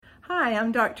Hi,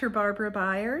 I'm Dr. Barbara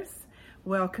Byers.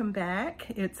 Welcome back.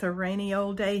 It's a rainy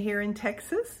old day here in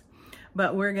Texas,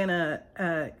 but we're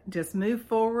gonna just move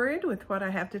forward with what I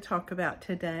have to talk about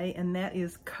today, and that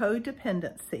is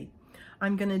codependency.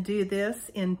 I'm gonna do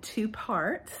this in two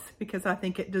parts because I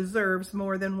think it deserves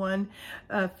more than one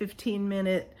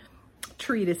 15-minute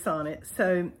treatise on it.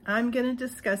 So I'm gonna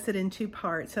discuss it in two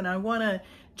parts, and I wanna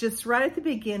just right at the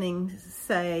beginning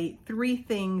say three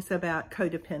things about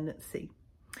codependency.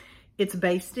 It's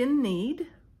based in need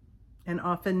and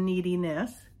often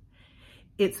neediness.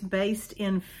 It's based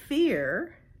in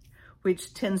fear,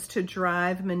 which tends to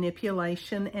drive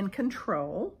manipulation and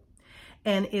control.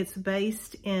 And it's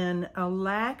based in a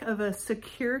lack of a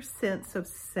secure sense of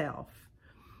self.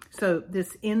 So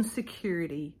this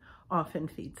insecurity often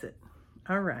feeds it.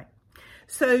 All right.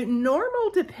 So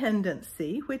normal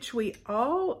dependency, which we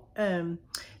all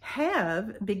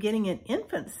have beginning in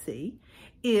infancy,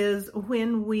 is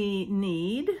when we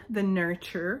need the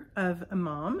nurture of a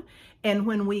mom, and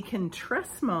when we can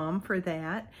trust mom for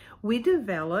that, we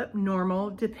develop normal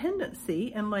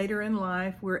dependency, and later in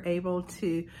life we're able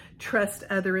to trust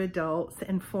other adults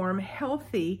and form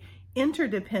healthy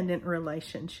interdependent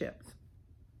relationships.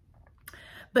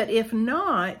 But if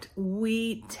not,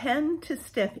 we tend to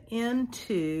step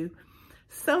into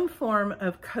some form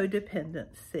of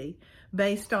codependency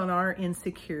based on our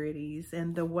insecurities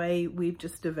and the way we've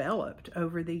just developed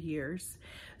over the years.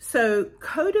 So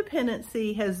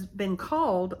codependency has been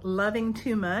called loving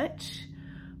too much,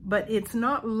 but it's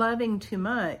not loving too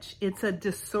much. It's a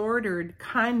disordered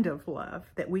kind of love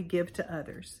that we give to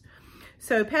others.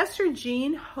 So Pastor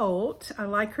Jean Holt, I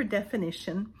like her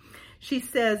definition. She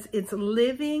says it's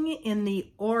living in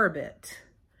the orbit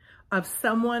of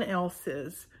someone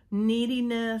else's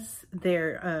neediness,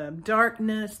 their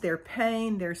darkness, their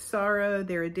pain, their sorrow,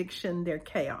 their addiction, their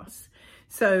chaos.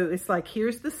 So it's like,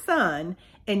 here's the sun,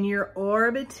 and you're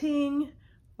orbiting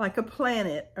like a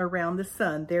planet around the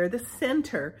sun. They're the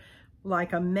center,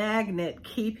 like a magnet,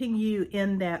 keeping you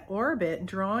in that orbit,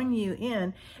 drawing you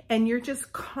in, and you're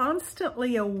just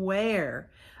constantly aware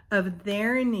of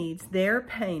their needs, their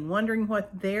pain, wondering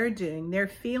what they're doing, their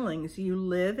feelings. You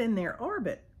live in their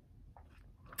orbit.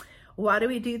 Why do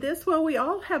we do this? Well, we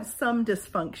all have some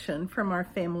dysfunction from our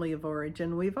family of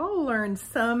origin. We've all learned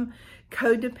some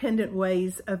codependent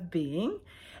ways of being,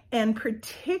 and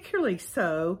particularly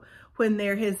so when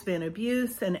there has been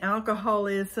abuse and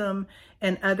alcoholism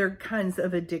and other kinds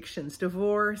of addictions,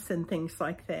 divorce and things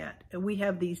like that. We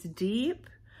have these deep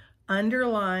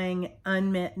underlying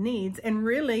unmet needs, and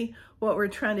really what we're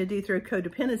trying to do through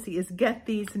codependency is get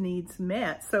these needs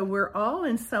met. So we're all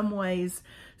in some ways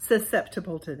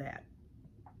susceptible to that.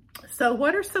 So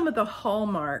what are some of the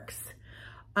hallmarks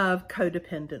of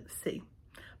codependency?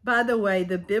 By the way,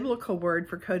 the biblical word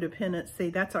for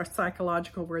codependency, that's our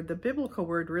psychological word. The biblical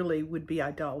word really would be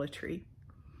idolatry,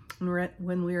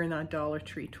 when we're in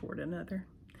idolatry toward another.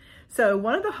 So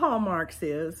one of the hallmarks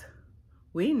is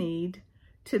we need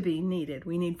to be needed.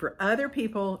 We need for other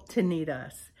people to need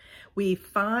us. We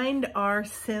find our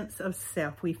sense of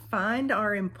self. We find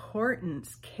our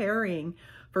importance caring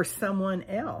for someone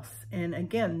else. And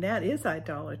again, that is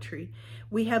idolatry.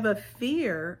 We have a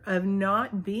fear of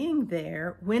not being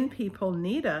there when people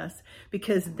need us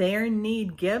because their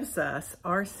need gives us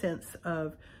our sense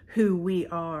of who we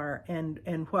are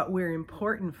and what we're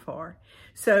important for.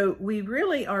 So we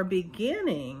really are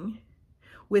beginning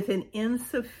with an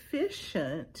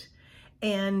insufficient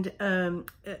and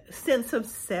sense of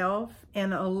self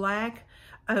and a lack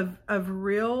of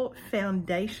real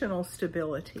foundational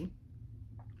stability.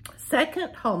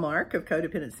 Second hallmark of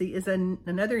codependency is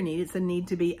another need. It's a need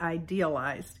to be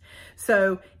idealized.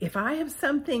 So if I have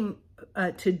something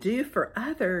to do for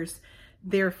others,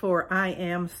 therefore I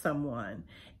am someone.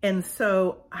 And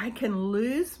so I can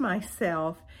lose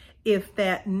myself if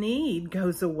that need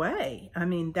goes away. I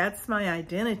mean, that's my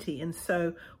identity. And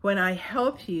so when I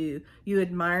help you, you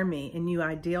admire me and you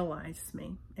idealize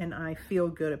me, and I feel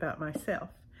good about myself.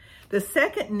 The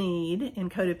second need in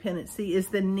codependency is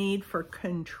the need for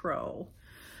control.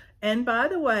 And by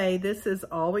the way, this is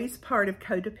always part of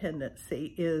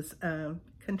codependency, is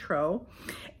control.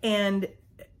 And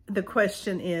the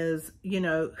question is,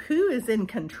 who is in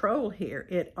control here?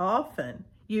 It often,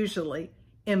 usually,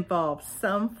 involves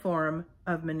some form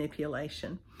of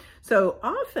manipulation. So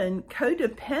often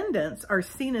codependents are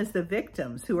seen as the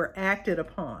victims who are acted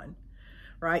upon,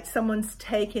 right? Someone's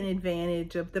taken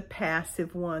advantage of the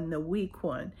passive one, the weak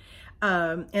one.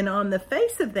 And on the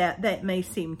face of that, that may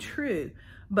seem true,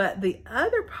 but the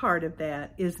other part of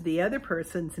that is the other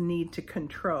person's need to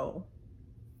control.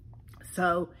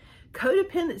 So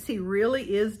Codependency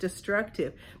really is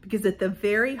destructive because at the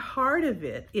very heart of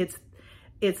it,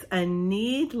 it's a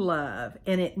need love,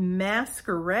 and it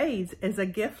masquerades as a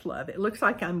gift love. It looks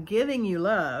like I'm giving you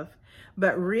love,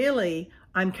 but really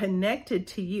I'm connected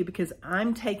to you because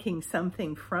I'm taking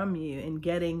something from you and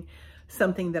getting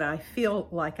something that I feel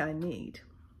like I need.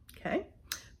 Okay.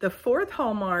 The fourth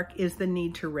hallmark is the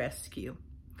need to rescue.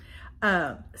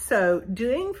 So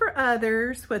doing for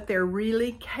others what they're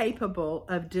really capable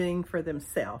of doing for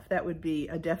themselves. That would be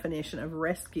a definition of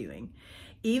rescuing.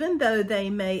 Even though they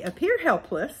may appear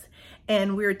helpless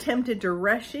and we're tempted to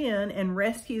rush in and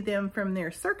rescue them from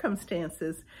their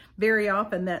circumstances, very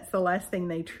often that's the last thing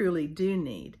they truly do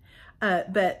need.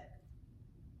 But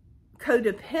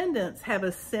codependents have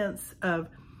a sense of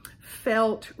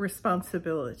felt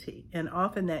responsibility, and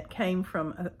often that came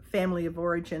from a family of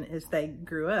origin as they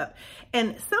grew up.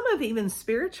 And some have even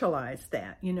spiritualized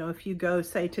that. You know, if you go,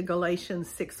 say, to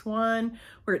Galatians 6:1,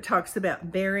 where it talks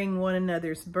about bearing one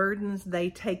another's burdens, they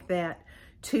take that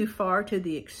too far to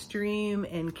the extreme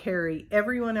and carry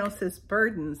everyone else's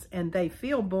burdens, and they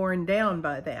feel borne down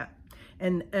by that.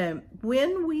 And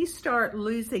when we start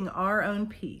losing our own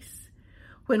peace,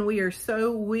 when we are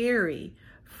so weary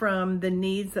from the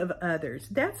needs of others,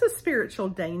 that's a spiritual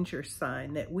danger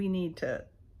sign that we need to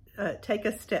take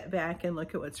a step back and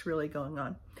look at what's really going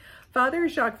on. Father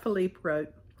Jacques Philippe wrote,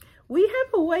 "We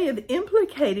have a way of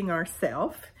implicating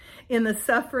ourselves in the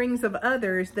sufferings of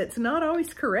others that's not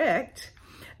always correct,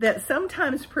 that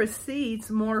sometimes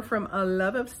proceeds more from a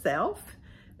love of self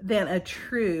than a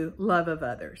true love of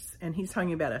others." And he's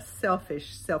talking about a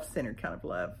selfish, self-centered kind of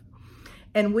love.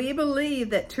 And we believe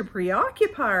that to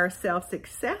preoccupy ourselves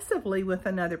excessively with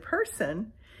another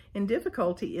person in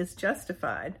difficulty is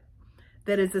justified.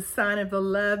 That is a sign of the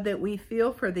love that we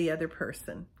feel for the other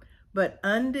person. But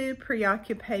undue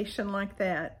preoccupation like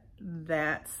that,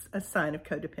 that's a sign of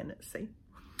codependency.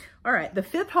 All right, the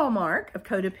fifth hallmark of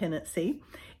codependency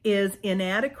is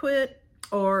inadequate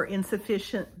or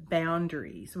insufficient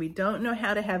boundaries. We don't know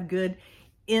how to have good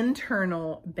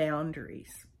internal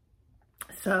boundaries.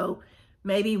 So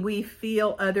maybe we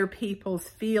feel other people's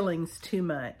feelings too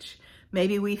much.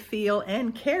 Maybe we feel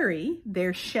and carry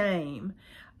their shame,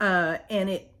 and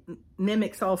it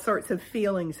mimics all sorts of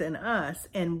feelings in us,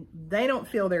 and they don't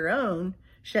feel their own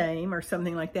shame or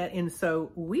something like that, and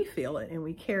so we feel it and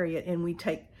we carry it and we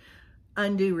take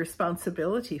undue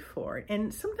responsibility for it.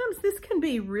 And sometimes this can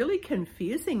be really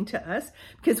confusing to us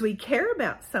because we care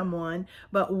about someone,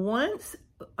 but once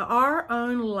our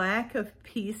own lack of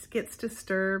peace gets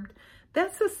disturbed,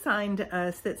 that's a sign to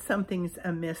us that something's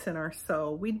amiss in our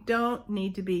soul. We don't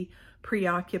need to be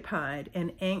preoccupied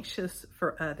and anxious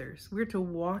for others. We're to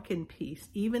walk in peace,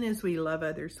 even as we love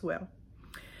others well.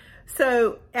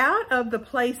 So out of the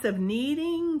place of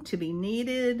needing to be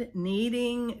needed,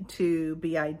 needing to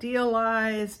be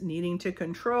idealized, needing to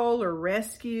control or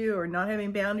rescue or not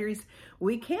having boundaries,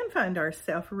 we can find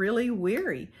ourselves really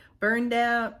weary, burned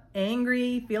out,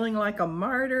 angry, feeling like a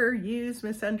martyr, used,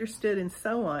 misunderstood, and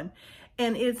so on.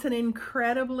 And it's an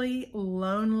incredibly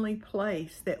lonely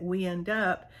place that we end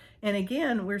up. And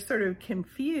again, we're sort of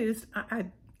confused. I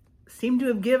seem to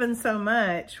have given so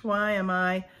much. Why am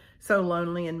I so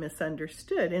lonely and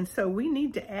misunderstood? And so we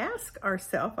need to ask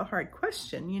ourselves a hard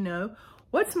question,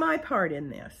 what's my part in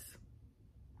this?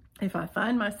 If I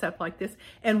find myself like this,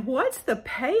 and what's the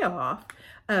payoff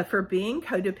for being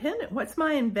codependent? What's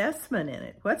my investment in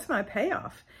it? What's my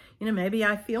payoff? Maybe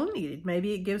I feel needed.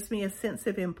 Maybe it gives me a sense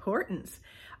of importance.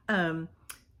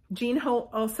 Gene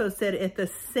Holt also said at the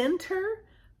center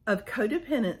of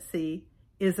codependency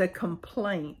is a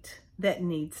complaint that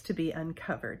needs to be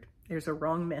uncovered. There's a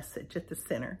wrong message at the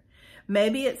center.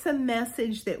 Maybe it's a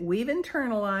message that we've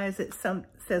internalized that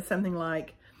says something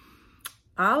like,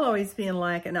 I'll always be in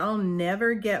lack and I'll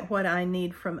never get what I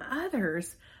need from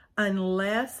others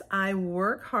unless I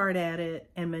work hard at it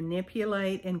and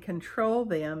manipulate and control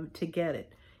them to get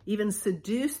it. Even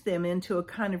seduce them into a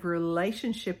kind of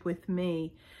relationship with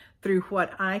me through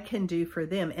what I can do for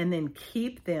them, and then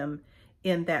keep them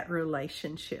in that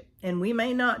relationship. And we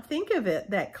may not think of it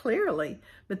that clearly,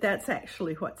 but that's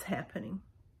actually what's happening.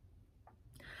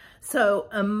 So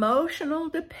emotional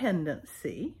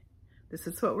dependency, this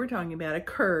is what we're talking about,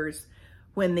 occurs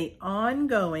when the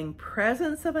ongoing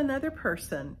presence of another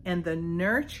person and the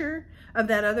nurture of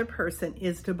that other person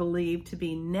is believed to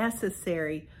be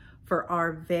necessary for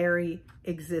our very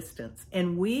existence.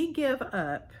 And we give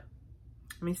up,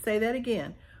 let me say that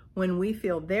again, when we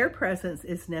feel their presence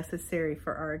is necessary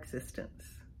for our existence.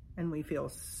 And we feel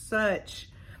such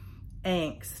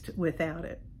angst without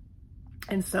it.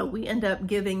 And so we end up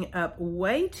giving up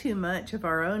way too much of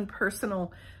our own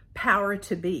personal power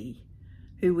to be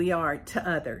who we are to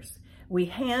others. We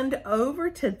hand over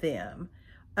to them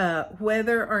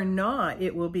whether or not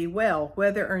it will be well,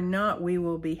 whether or not we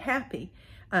will be happy,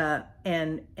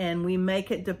 and we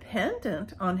make it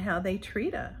dependent on how they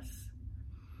treat us.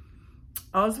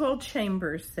 Oswald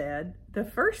Chambers said, the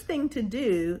first thing to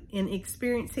do in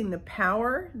experiencing the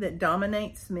power that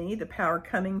dominates me, the power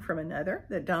coming from another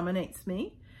that dominates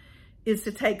me, is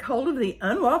to take hold of the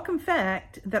unwelcome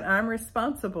fact that I'm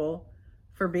responsible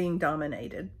for being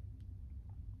dominated.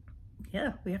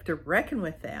 Yeah, we have to reckon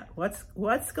with that.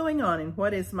 What's going on and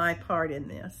what is my part in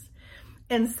this?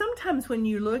 And sometimes when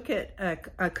you look at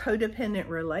a codependent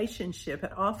relationship,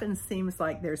 it often seems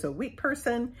like there's a weak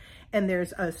person and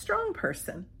there's a strong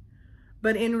person.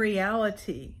 But in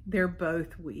reality, they're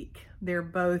both weak. They're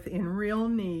both in real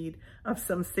need of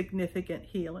some significant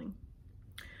healing.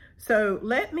 So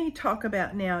let me talk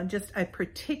about now just a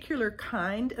particular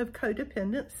kind of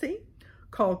codependency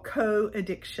called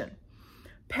co-addiction.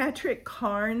 Patrick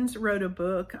Carnes wrote a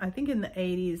book, I think in the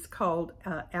 80s, called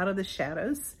Out of the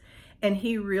Shadows. And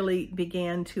he really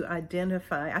began to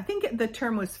identify, I think the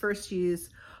term was first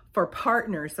used for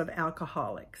partners of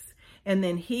alcoholics. And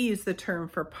then he used the term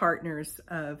for partners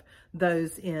of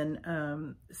those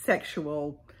in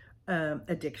sexual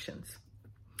addictions.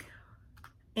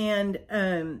 And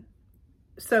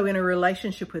so in a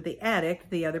relationship with the addict,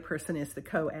 the other person is the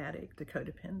co-addict, the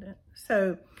codependent.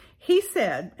 So he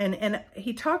said, and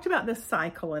he talked about this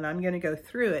cycle, and I'm going to go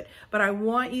through it, but I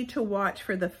want you to watch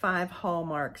for the 5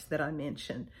 hallmarks that I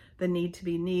mentioned: the need to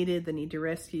be needed, the need to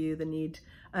rescue, the need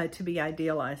to be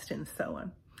idealized, and so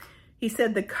on. He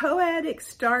said the co-addict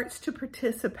starts to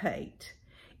participate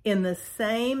in the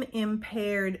same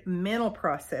impaired mental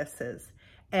processes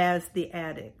as the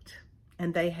addict,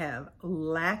 and they have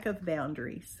lack of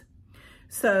boundaries.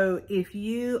 So if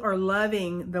you are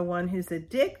loving the one who's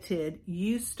addicted,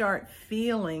 you start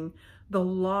feeling the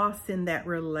loss in that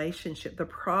relationship, the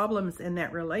problems in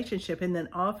that relationship. And then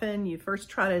often you first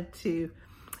try to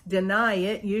deny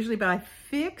it, usually by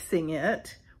fixing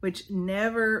it, which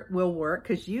never will work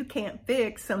because you can't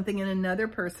fix something in another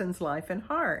person's life and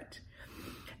heart.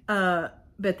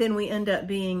 But then we end up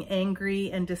being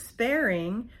angry and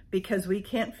despairing because we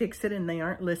can't fix it and they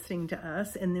aren't listening to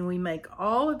us. And then we make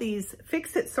all of these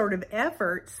fix-it sort of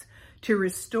efforts to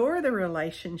restore the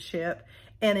relationship,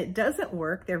 and it doesn't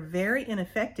work. They're very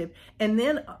ineffective. And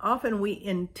then often we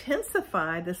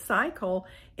intensify the cycle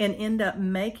and end up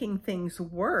making things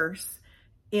worse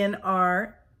in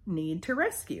our need to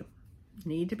rescue,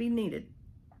 need to be needed.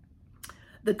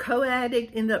 The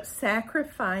co-addict ends up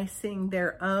sacrificing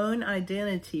their own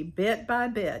identity bit by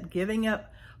bit, giving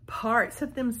up parts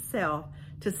of themselves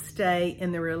to stay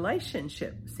in the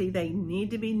relationship. See, they need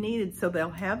to be needed, so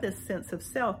they'll have this sense of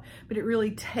self, but it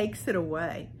really takes it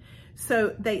away.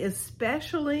 So they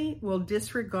especially will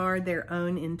disregard their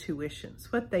own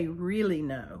intuitions, what they really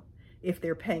know, if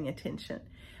they're paying attention.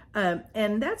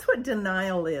 And that's what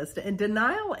denial is. And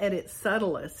denial at its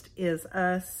subtlest is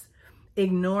us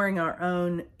ignoring our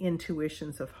own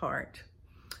intuitions of heart.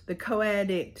 The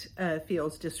co-addict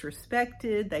feels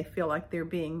disrespected. They feel like they're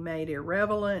being made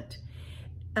irrelevant.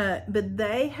 But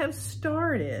they have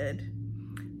started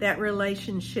that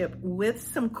relationship with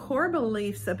some core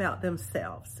beliefs about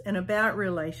themselves and about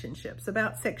relationships,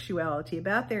 about sexuality,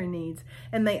 about their needs,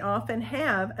 and they often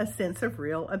have a sense of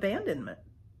real abandonment.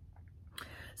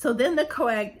 So then the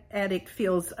co-addict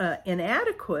feels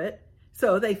inadequate,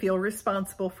 so they feel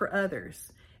responsible for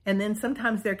others. And then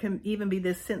sometimes there can even be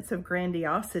this sense of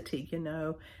grandiosity,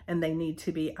 and they need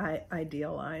to be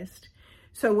idealized.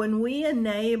 So when we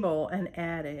enable an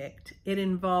addict, it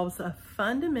involves a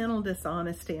fundamental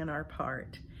dishonesty on our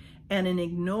part and an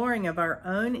ignoring of our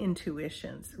own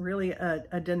intuitions, really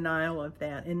a denial of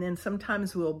that. And then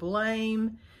sometimes we'll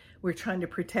blame. We're trying to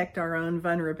protect our own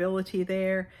vulnerability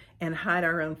there and hide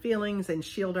our own feelings and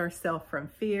shield ourselves from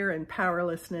fear and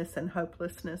powerlessness and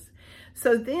hopelessness.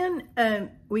 So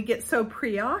then we get so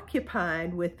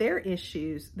preoccupied with their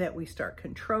issues that we start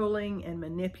controlling and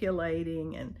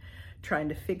manipulating and trying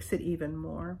to fix it even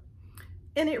more.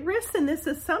 And it rests in this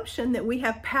assumption that we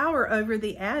have power over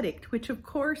the addict, which of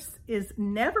course is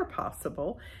never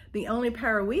possible. The only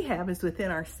power we have is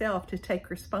within ourselves to take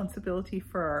responsibility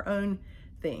for our own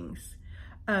things.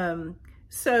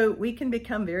 So we can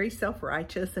become very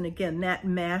self-righteous, and again, that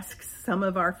masks some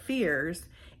of our fears,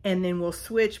 and then we'll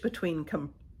switch between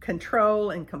control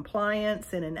and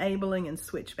compliance and enabling and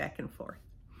switch back and forth.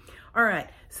 All right,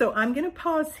 so I'm going to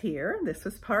pause here. This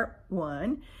was part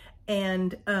 1,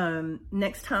 and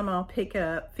next time I'll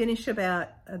finish about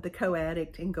the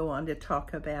co-addict and go on to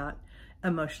talk about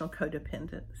emotional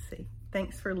codependency.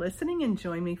 Thanks for listening, and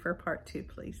join me for part 2,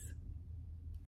 please.